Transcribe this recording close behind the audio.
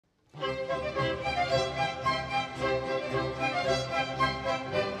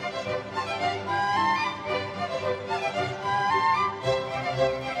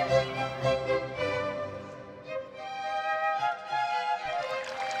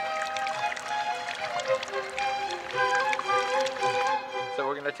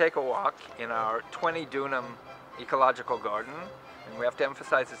to take a walk in our 20 dunam ecological garden, and we have to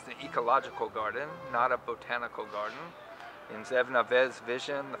emphasize it's the ecological garden, not a botanical garden. In Zev Naveh's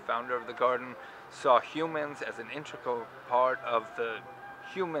vision, the founder of the garden saw humans as an integral part of the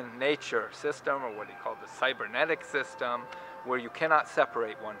human nature system, or what he called the cybernetic system, where you cannot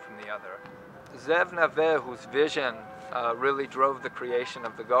separate one from the other. Zev Naveh, whose vision really drove the creation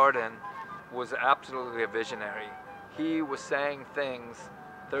of the garden, was absolutely a visionary. He was saying things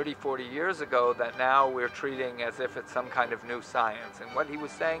 30, 40 years ago that now we're treating as if it's some kind of new science. And what he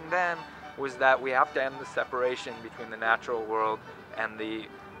was saying then was that we have to end the separation between the natural world and the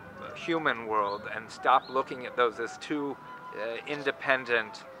human world and stop looking at those as two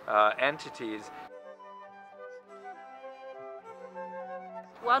independent entities.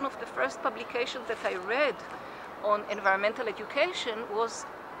 One of the first publications that I read on environmental education was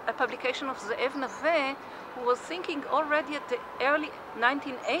a publication of Zev Naveh, who was thinking already at the early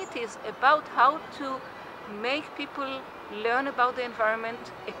 1980s about how to make people learn about the environment,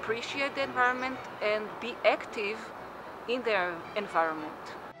 appreciate the environment, and be active in their environment.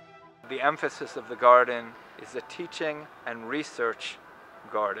 The emphasis of the garden is a teaching and research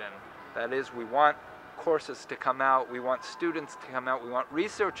garden. That is, we want courses to come out, we want students to come out, we want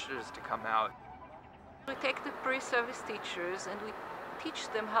researchers to come out. We take the pre-service teachers and we teach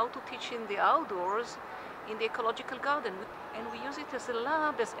them how to teach in the outdoors in the ecological garden, and we use it as a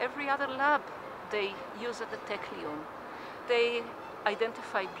lab, as every other lab they use at the Technion. They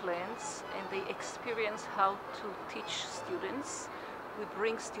identify plants and they experience how to teach students. We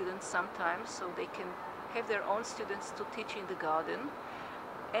bring students sometimes so they can have their own students to teach in the garden,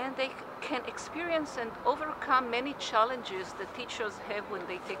 and they can experience and overcome many challenges that teachers have when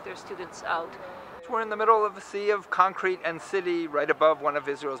they take their students out. We're in the middle of a sea of concrete and city right above one of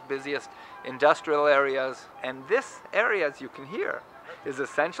Israel's busiest industrial areas, and this area, as you can hear, is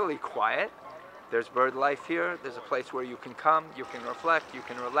essentially quiet. There's bird life here, there's a place where you can come, you can reflect, you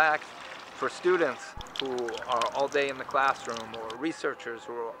can relax. For students who are all day in the classroom, or researchers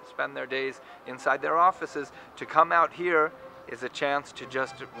who spend their days inside their offices, to come out here is a chance to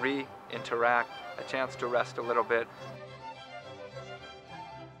just re-interact, a chance to rest a little bit.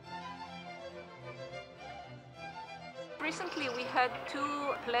 Recently we had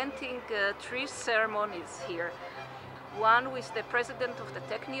two planting tree ceremonies here. One with the president of the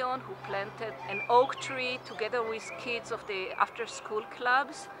Technion, who planted an oak tree together with kids of the after-school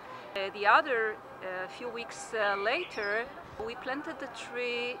clubs. The other, a few weeks later, we planted the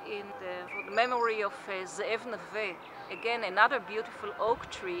tree for the memory of Zev Naveh. Again, another beautiful oak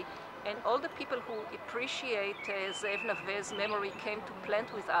tree. And all the people who appreciate Zev Naveh's memory came to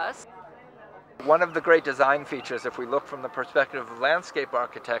plant with us. One of the great design features, if we look from the perspective of landscape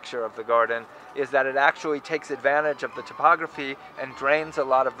architecture of the garden, is that it actually takes advantage of the topography and drains a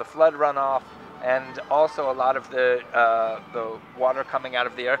lot of the flood runoff and also a lot of the water coming out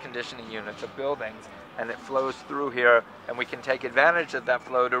of the air conditioning units of buildings, and it flows through here, and we can take advantage of that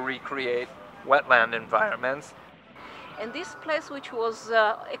flow to recreate wetland environments. And this place, which was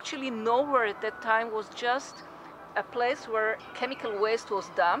actually nowhere at that time, was just a place where chemical waste was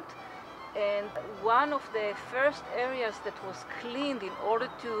dumped. And one of the first areas that was cleaned in order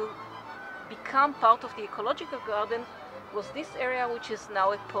to become part of the ecological garden was this area, which is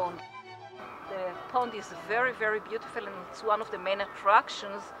now a pond. The pond is very, very beautiful, and it's one of the main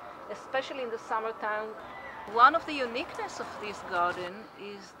attractions, especially in the summertime. One of the uniqueness of this garden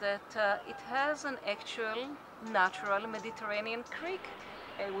is that it has an actual natural Mediterranean creek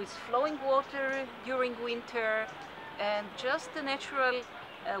with flowing water during winter, and just the natural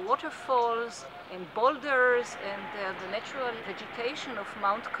waterfalls and boulders and the natural vegetation of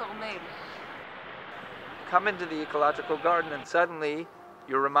Mount Carmel. Come into the ecological garden and suddenly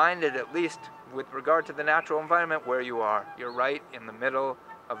you're reminded, at least with regard to the natural environment, where you are. You're right in the middle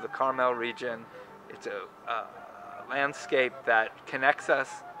of the Carmel region. It's a landscape that connects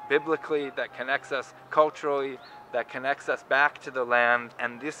us biblically, that connects us culturally, that connects us back to the land.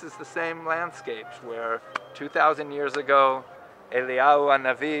 And this is the same landscapes where 2,000 years ago Eliyahu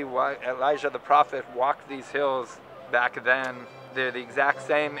Navi, Elijah the prophet, walked these hills back then. They're the exact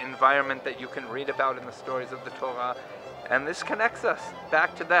same environment that you can read about in the stories of the Torah. And this connects us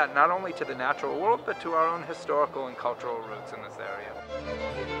back to that, not only to the natural world, but to our own historical and cultural roots in this area.